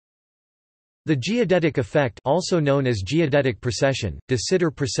The geodetic effect, also known as geodetic precession, de Sitter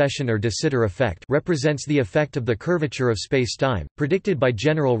precession or de Sitter effect, represents the effect of the curvature of spacetime, predicted by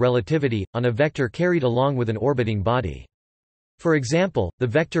general relativity, on a vector carried along with an orbiting body. For example, the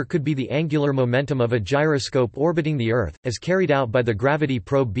vector could be the angular momentum of a gyroscope orbiting the Earth, as carried out by the gravity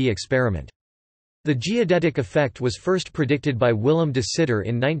probe B experiment. The geodetic effect was first predicted by Willem de Sitter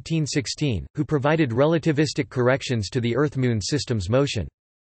in 1916, who provided relativistic corrections to the Earth-Moon system's motion.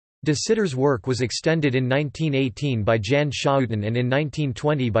 De Sitter's work was extended in 1918 by Jan Schouten and in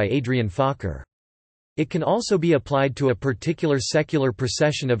 1920 by Adrian Fokker. It can also be applied to a particular secular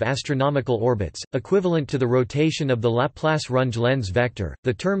precession of astronomical orbits, equivalent to the rotation of the Laplace-Runge lens vector.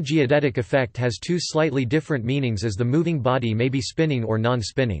 The term geodetic effect has two slightly different meanings, as the moving body may be spinning or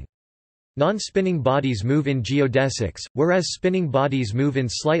non-spinning. Non-spinning bodies move in geodesics, whereas spinning bodies move in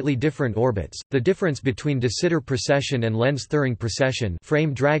slightly different orbits. The difference between de Sitter precession and lens-Thirring precession,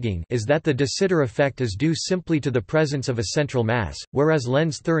 frame dragging, is that the de Sitter effect is due simply to the presence of a central mass, whereas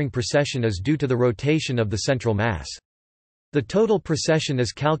lens-Thirring precession is due to the rotation of the central mass. The total precession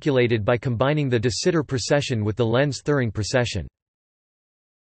is calculated by combining the de Sitter precession with the lens-Thirring precession.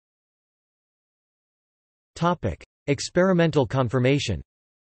 Topic: Experimental confirmation.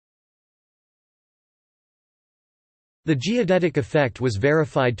 The geodetic effect was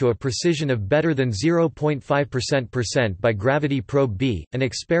verified to a precision of better than 0.5% by gravity probe B, an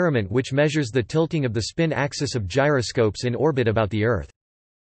experiment which measures the tilting of the spin axis of gyroscopes in orbit about the Earth.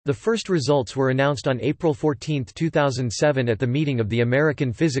 The first results were announced on April 14, 2007 at the meeting of the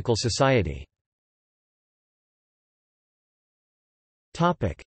American Physical Society.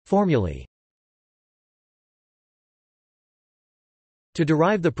 Formulae. To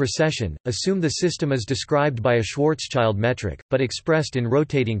derive the precession, assume the system is described by a Schwarzschild metric, but expressed in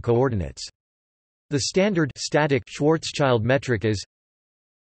rotating coordinates. The standard static Schwarzschild metric is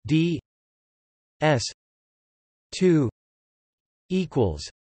d s 2 equals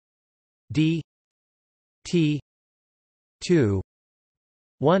d t 2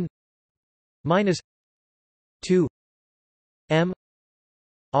 1 minus 2 m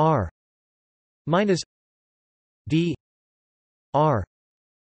r minus d r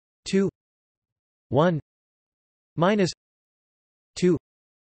 2 1 minus 2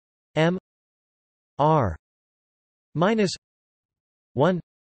 m r minus 1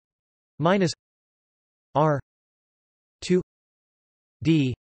 minus r 2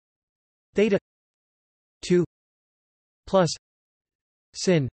 d theta 2 plus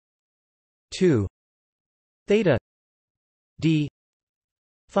sin 2 theta d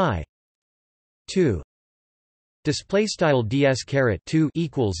phi 2. Display style ds caret 2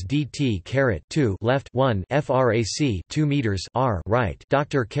 equals dt caret 2 left 1 frac 2 meters r right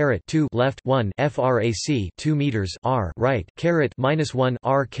doctor caret 2 left 1 frac 2 meters r right caret minus 1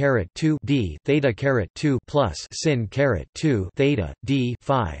 r caret 2 d theta caret 2 plus sin caret 2 theta d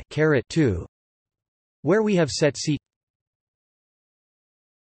phi caret 2, where we have set c.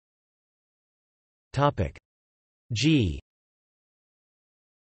 Topic G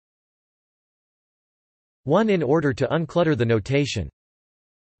 1. In order to unclutter the notation,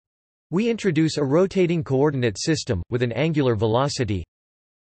 we introduce a rotating coordinate system with an angular velocity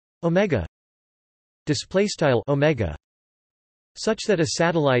omega omega such that a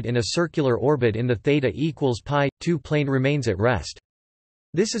satellite in a circular orbit in the theta equals pi 2 plane remains at rest.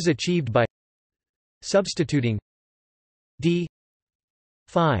 This is achieved by substituting d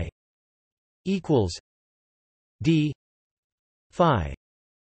phi equals d phi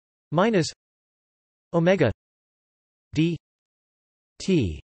minus omega d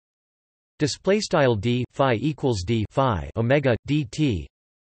t display style d phi equals d phi omega dt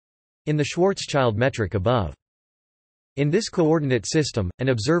in the Schwarzschild metric above. In this coordinate system, an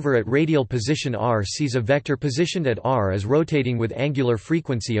observer at radial position r sees a vector positioned at r as rotating with angular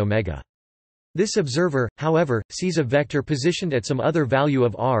frequency omega. This observer, however, sees a vector positioned at some other value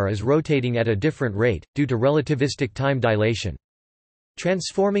of r as rotating at a different rate, due to relativistic time dilation.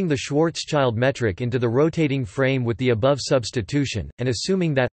 Transforming the Schwarzschild metric into the rotating frame with the above substitution, and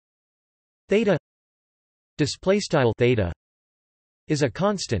assuming that theta theta is a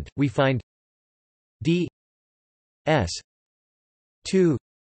constant, we find d s 2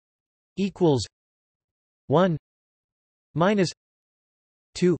 equals 1 minus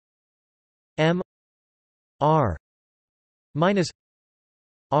 2 m r minus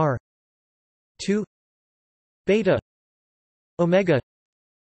r 2 beta omega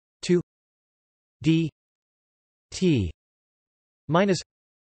 2 d t minus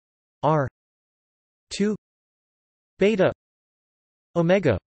r 2 beta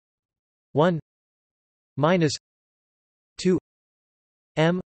omega 1 minus 2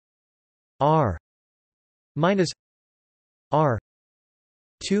 m R minus R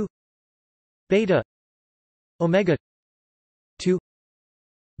 2 beta omega 2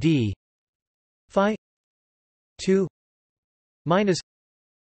 d phi 2 minus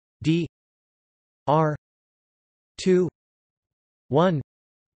d R 2 1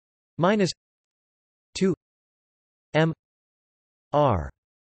 minus 2 m R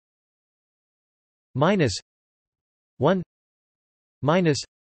minus 1 minus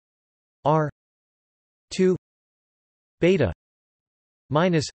R 2 beta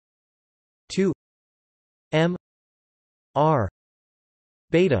minus 2 m R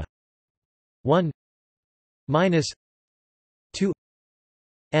beta 1 minus 2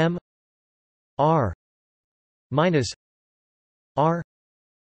 m R minus R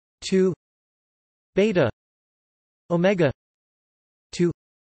 2 beta omega 2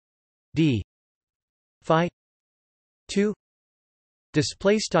 d phi 2.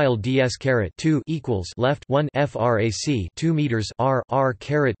 Display style ds caret 2 equals left 1 frac 2 meters r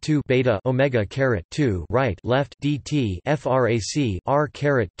caret 2 beta omega caret 2 right left dt frac r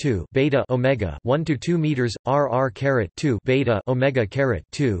caret 2 beta omega 1 to 2 meters r caret 2 beta omega caret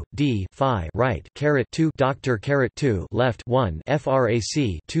 2 d phi right caret 2 doctor caret 2 left 1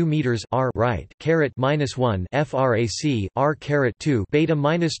 frac 2 meters r right caret minus 1 frac r caret 2 beta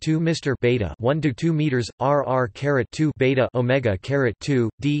minus 2 mr beta 1 to 2 meters r caret 2 beta omega caret 2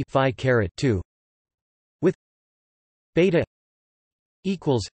 d phi caret 2 with beta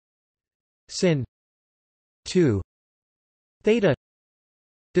equals sin 2 theta.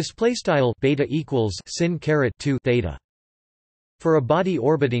 Display style beta equals sin caret 2 theta. For a body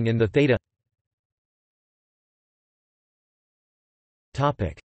orbiting in the theta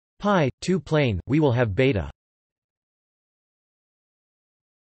topic pi 2 plane, we will have beta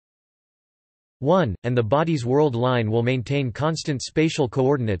 1, and the body's world line will maintain constant spatial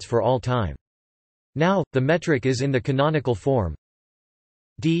coordinates for all time. Now, the metric is in the canonical form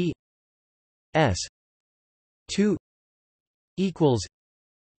d s 2 equals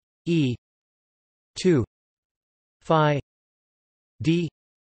e 2 phi d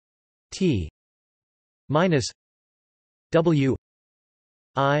t minus w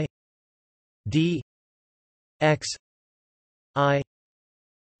I d x I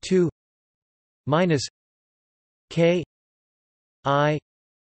 2 minus k I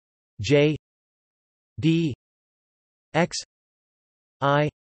j d x I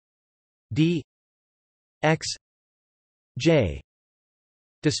d x j.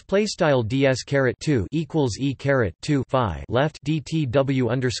 Display style ds caret 2 equals e caret 2 phi left dtw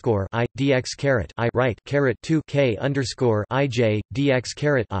underscore I dx caret I right caret 2 k underscore ij dx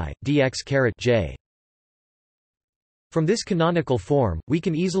caret I dx caret j. From this canonical form, we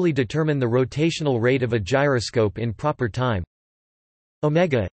can easily determine the rotational rate of a gyroscope in proper time.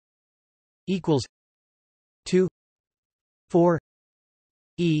 Omega equals 2 4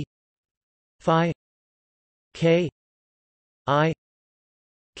 e phi k I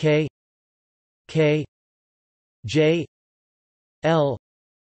k k j l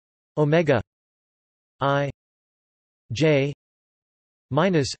omega I j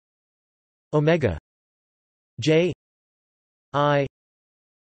minus omega j I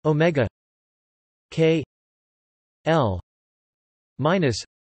omega k l minus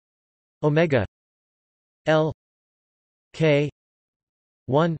omega l k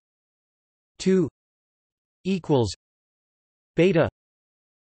 1 2 equals beta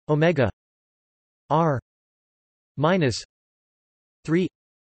omega r minus 3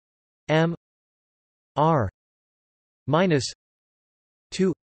 m r minus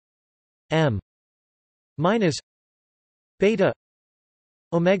 2 m minus beta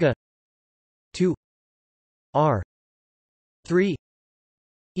omega 2 r 3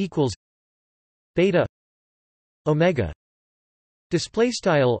 equals beta omega. Display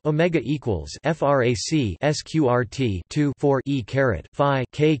style omega equals frac sqrt 2 4 e caret phi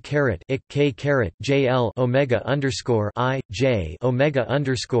k caret ik k caret jl omega underscore I j omega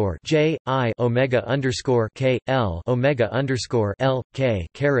underscore j I omega underscore k l omega underscore l k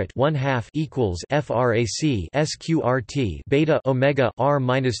caret 1/2 equals frac sqrt beta omega r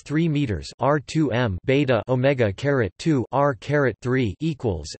minus 3 meters r 2 m beta omega caret 2 r caret 3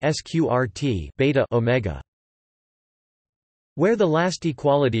 equals sqrt beta omega. Where the last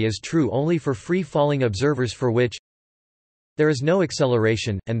equality is true only for free-falling observers for which there is no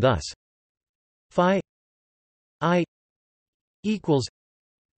acceleration, and thus phi I equals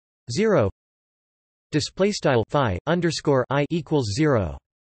 0. Display style phi underscore I equals 0.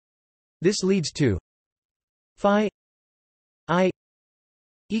 This leads to phi I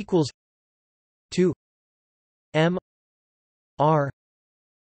equals 2 m r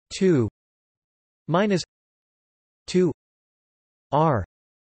 2 minus 2 r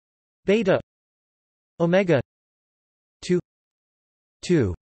beta omega 2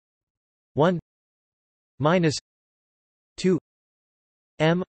 2 1 minus 2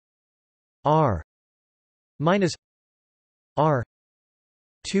 m r minus r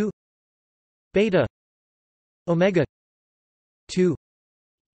 2 beta omega 2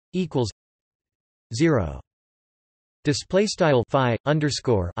 equals 0. Display style phi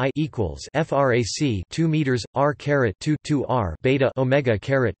underscore I equals frac 2 meters r caret 2 2 r beta omega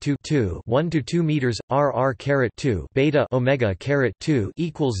caret 2 2 1 to 2 meters r caret 2 beta omega caret 2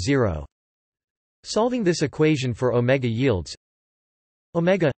 equals 0. Solving this equation for omega yields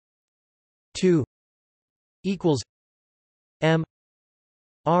omega 2 equals m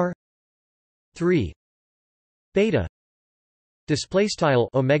r 3 beta. Display style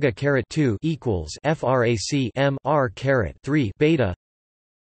omega caret 2 equals frac m r caret 3 beta.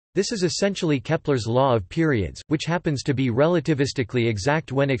 This is essentially Kepler's law of periods, which happens to be relativistically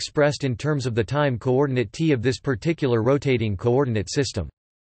exact when expressed in terms of the time coordinate t of this particular rotating coordinate system.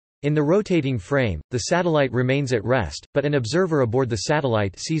 In the rotating frame, the satellite remains at rest, but an observer aboard the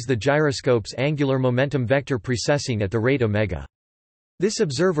satellite sees the gyroscope's angular momentum vector precessing at the rate omega. This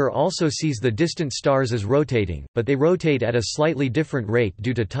observer also sees the distant stars as rotating, but they rotate at a slightly different rate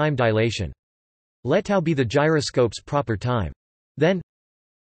due to time dilation. Let tau be the gyroscope's proper time. Then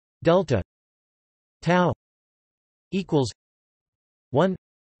delta tau equals 1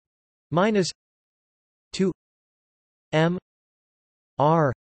 minus 2 m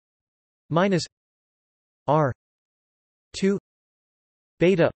r minus r 2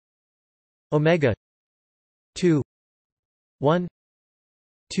 beta omega 2 1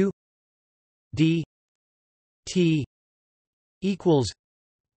 2 d t equals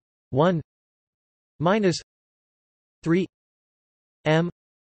 1 minus 3 m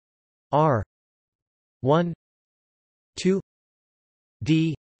r 1 2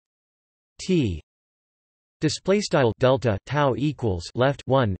 d t. Display style delta tau equals left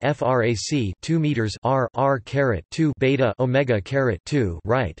 1 frac 2 meters r caret 2 beta omega caret 2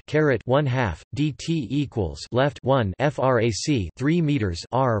 right caret 1/2 dt equals left 1 frac 3 meters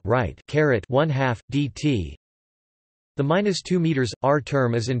r right caret 1/2 dt. The minus 2 meters r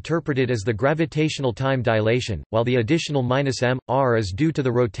term is interpreted as the gravitational time dilation, while the additional minus m r is due to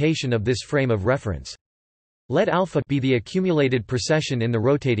the rotation of this frame of reference. Let alpha be the accumulated precession in the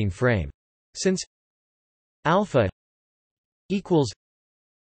rotating frame. Since alpha equals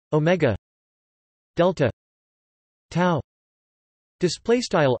omega delta tau, display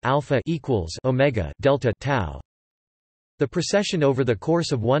style alpha equals omega delta tau, the precession over the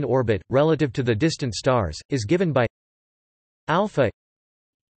course of one orbit relative to the distant stars is given by alpha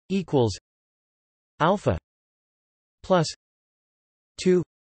equals alpha plus 2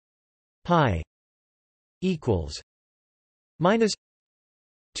 pi equals minus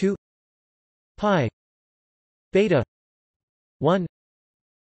 2 pi beta 1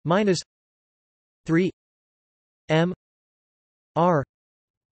 minus 3 m r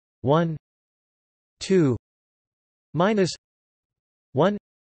 1 2 minus 1.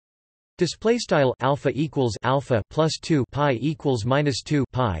 Display style alpha equals alpha plus 2 pi equals minus 2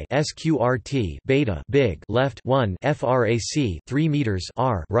 pi sqrt beta big left 1 frac 3 meters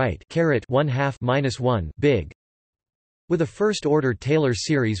r right caret 1/2 minus 1 big. With a first order Taylor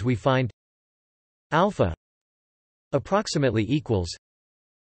series, we find alpha approximately equals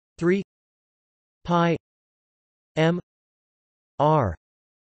 3 pi m r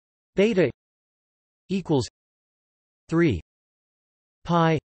beta equals 3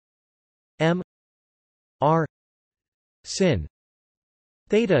 pi m r sin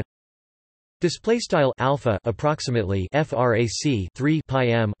theta. Display style alpha approximately frac 3 pi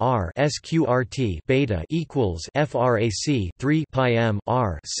m r sqrt beta equals frac 3 pi m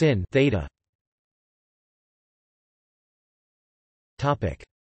r sin theta. Topic: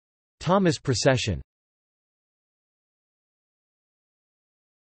 Thomas precession.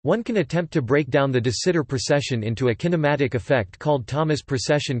 One can attempt to break down the de Sitter precession into a kinematic effect called Thomas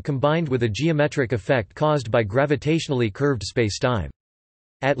precession combined with a geometric effect caused by gravitationally curved spacetime.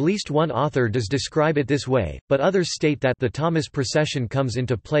 At least one author does describe it this way, but others state that the Thomas precession comes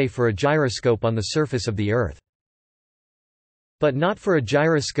into play for a gyroscope on the surface of the Earth, but not for a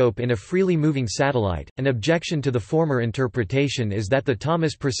gyroscope in a freely moving satellite. An objection to the former interpretation is that the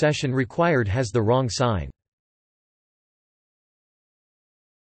Thomas precession required has the wrong sign.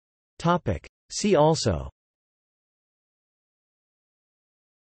 See also: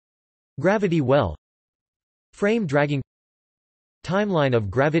 gravity well, frame dragging, timeline of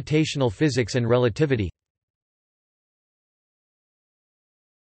gravitational physics and relativity.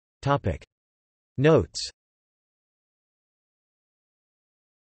 Notes.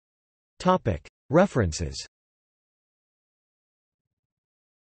 References.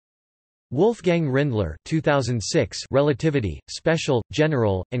 Wolfgang Rindler 2006 Relativity, Special,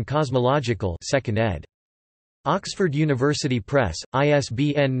 General, and Cosmological 2nd ed. Oxford University Press,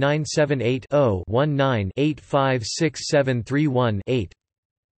 ISBN 978-0-19-856731-8.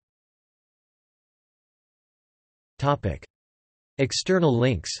 External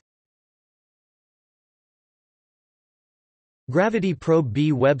links. Gravity Probe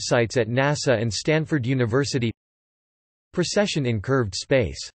B websites at NASA and Stanford University. Precession in curved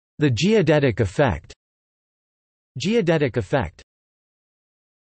space. The Geodetic effect. Geodetic effect.